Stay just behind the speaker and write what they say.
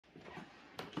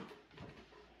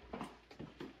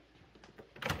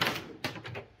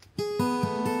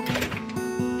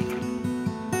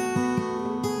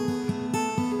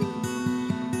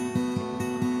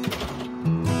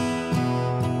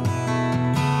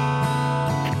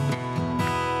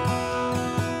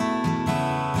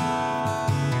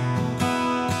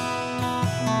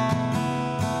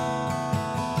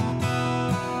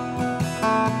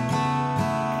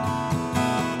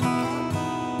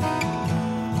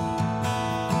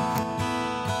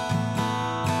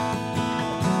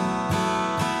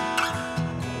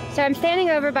So I'm standing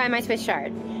over by my Swiss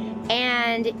chard,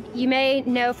 and you may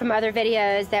know from other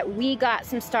videos that we got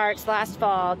some starts last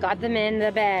fall, got them in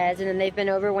the beds, and then they've been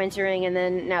overwintering, and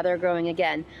then now they're growing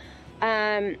again.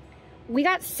 We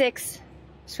got 6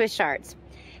 Swiss chards,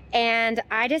 and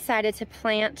I decided to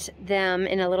plant them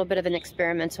in a little bit of an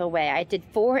experimental way. I did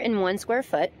 4 in 1 square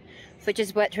foot, which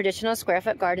is what traditional square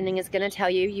foot gardening is going to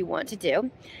tell you want to do.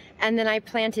 And then I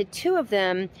planted 2 of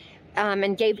them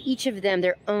and gave each of them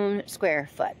their own square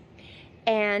foot.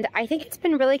 And I think it's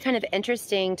been really kind of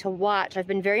interesting to watch. I've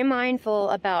been very mindful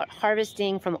about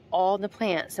harvesting from all the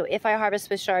plants. So if I harvest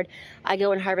Swiss chard, I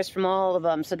go and harvest from all of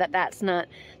them so that that's not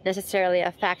necessarily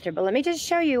a factor. But let me just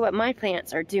show you what my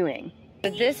plants are doing. So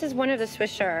this is one of the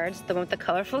Swiss chards, the one with the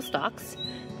colorful stalks.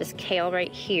 This kale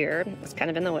right here is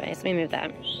kind of in the way, so let me move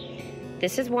that.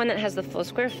 This is one that has the full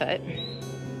square foot.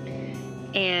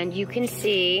 And you can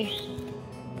see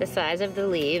the size of the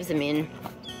leaves. I mean,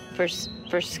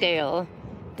 for scale,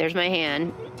 there's my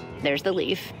hand, there's the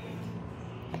leaf.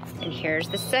 And here's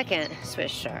the second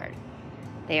Swiss chard.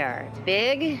 They are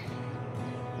big,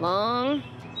 long,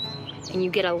 and you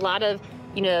get a lot of,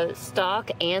 you know,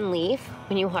 stalk and leaf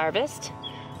when you harvest,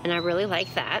 and I really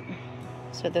like that.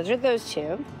 So those are those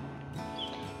 2.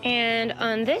 And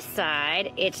on this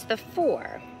side, it's the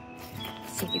 4.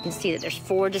 Let's see if you can see that there's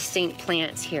 4 distinct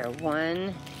plants here.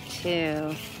 1,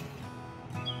 2,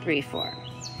 3, 4.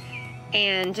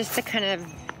 And just to kind of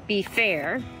be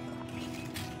fair,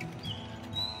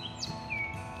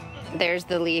 there's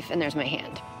the leaf and there's my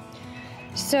hand.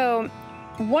 So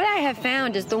what I have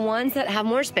found is the ones that have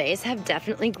more space have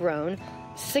definitely grown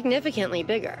significantly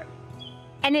bigger.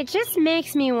 And it just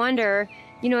makes me wonder,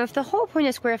 you know, if the whole point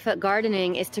of square foot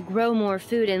gardening is to grow more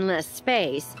food in less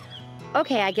space,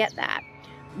 okay, I get that.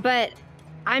 But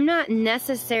I'm not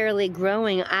necessarily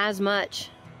growing as much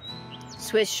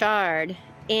Swiss chard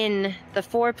in the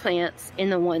 4 plants in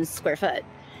the 1 square foot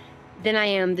than I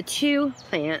am the 2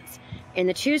 plants in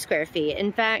the 2 square feet.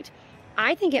 In fact,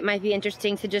 I think it might be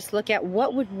interesting to just look at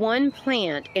what would 1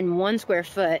 plant in 1 square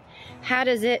foot, how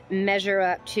does it measure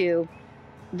up to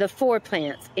the 4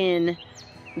 plants in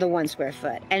the 1 square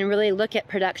foot, and really look at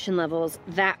production levels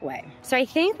that way. So I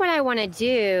think what I want to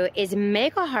do is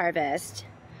make a harvest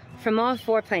from all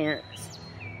 4 plants,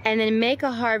 and then make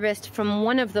a harvest from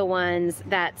one of the ones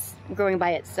that's growing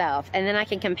by itself. And then I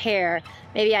can compare,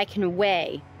 maybe I can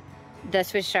weigh the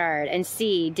Swiss chard and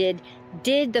see, did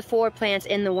the 4 plants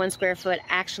in the 1 square foot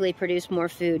actually produce more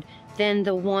food than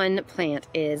the 1 plant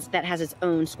is that has its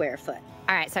own square foot.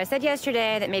 All right, so I said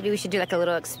yesterday that maybe we should do like a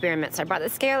little experiment. So I brought the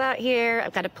scale out here,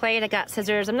 I've got a plate, I got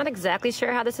scissors. I'm not exactly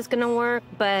sure how this is gonna work,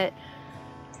 but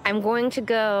I'm going to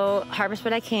go harvest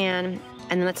what I can,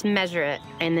 and then let's measure it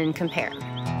and then compare.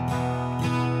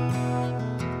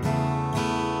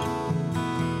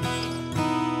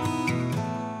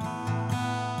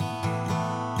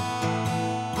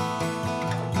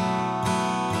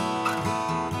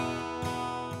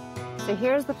 So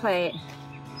here's the plate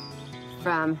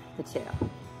from the 2.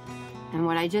 And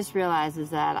what I just realized is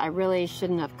that I really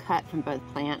shouldn't have cut from both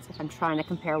plants if I'm trying to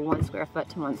compare 1 square foot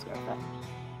to 1 square foot.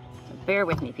 So bear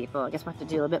with me, people. I guess we'll have to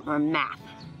do a little bit more math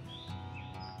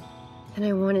than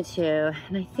I wanted to.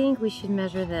 And I think we should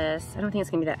measure this. I don't think it's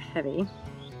gonna be that heavy.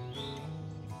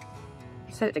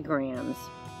 Set it to grams.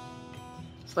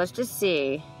 So let's just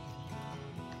see.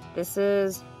 This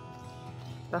is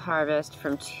the harvest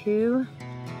from 2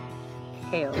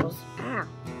 kales. Ow,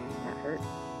 that hurt.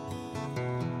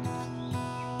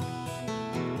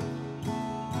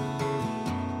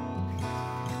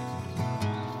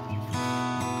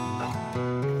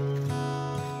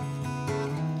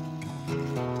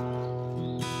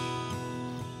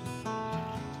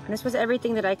 And this was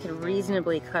everything that I could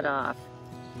reasonably cut off.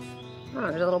 Oh,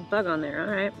 there's a little bug on there,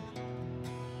 all right.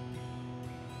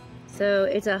 So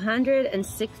it's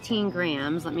 116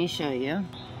 grams, let me show you.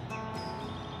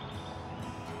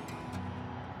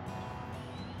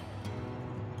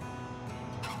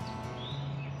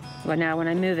 Well, now when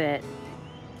I move it,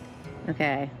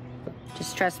 okay,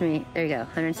 just trust me, there you go,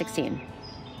 116.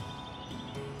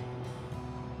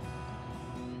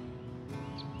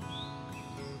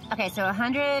 Okay, so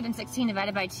 116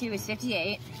 divided by 2 is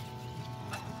 58.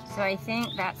 So I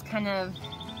think that's kind of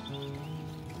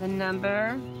the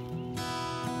number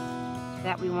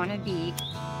that we want to beat.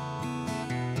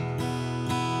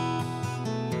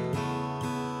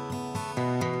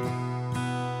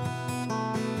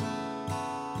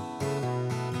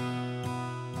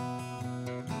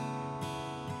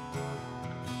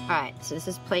 Alright, so this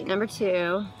is plate number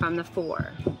 2 from the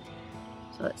 4.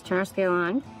 So let's turn our scale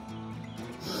on.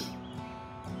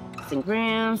 It's in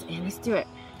grams, and let's do it.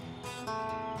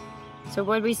 So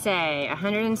what'd we say?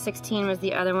 116 was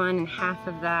the other one, and half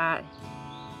of that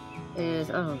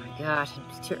is, oh my gosh,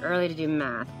 it's too early to do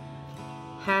math.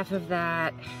 Half of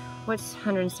that, what's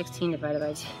 116 divided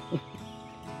by 2?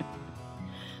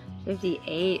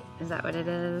 58, is that what it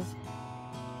is?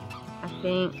 I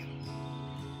think.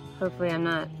 Hopefully I'm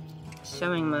not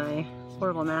showing my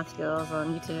horrible math skills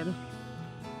on YouTube.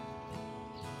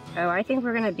 Oh, I think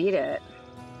we're gonna beat it.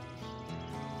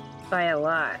 By a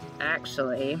lot,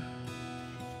 actually.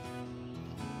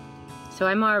 So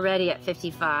I'm already at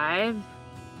 55,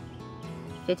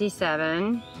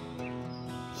 57.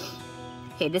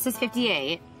 Okay, this is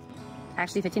 58.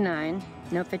 Actually 59,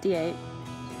 nope, 58.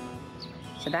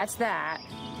 So that's that.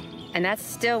 And that's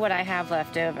still what I have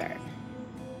left over.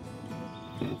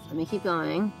 Let me keep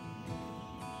going.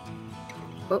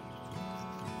 Oh.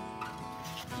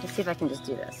 Let's see if I can just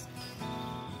do this.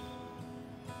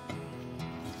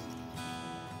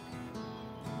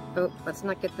 Oh, let's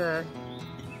not get the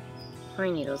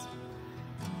pine needles.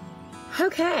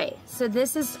 Okay, so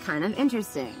this is kind of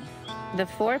interesting. The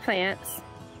 4 plants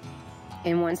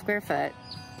in 1 square foot,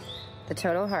 the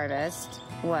total harvest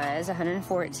was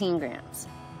 114 grams.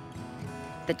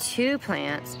 The 2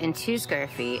 plants in 2 square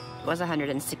feet was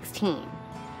 116.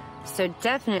 So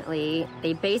definitely,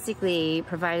 they basically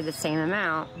provided the same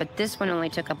amount, but this one only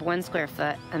took up 1 square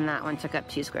foot and that one took up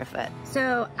 2 square foot.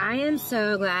 So I am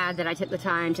so glad that I took the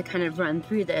time to kind of run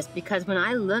through this, because when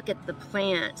I look at the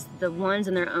plants, the ones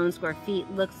in their own square feet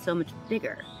look so much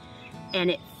bigger. And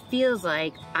it feels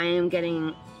like I am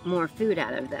getting more food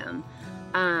out of them.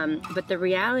 But the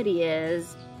reality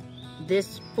is,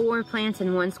 this 4 plants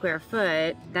in 1 square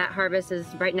foot, that harvest is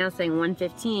right now saying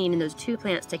 115, and those 2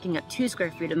 plants taking up 2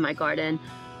 square feet of my garden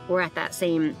were at that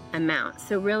same amount.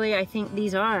 So really, I think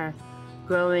these are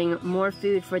growing more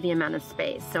food for the amount of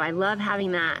space. So I love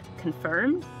having that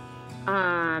confirmed.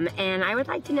 And I would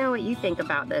like to know what you think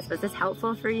about this. Was this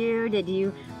helpful for you? Did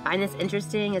you find this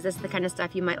interesting? Is this the kind of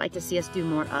stuff you might like to see us do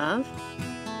more of?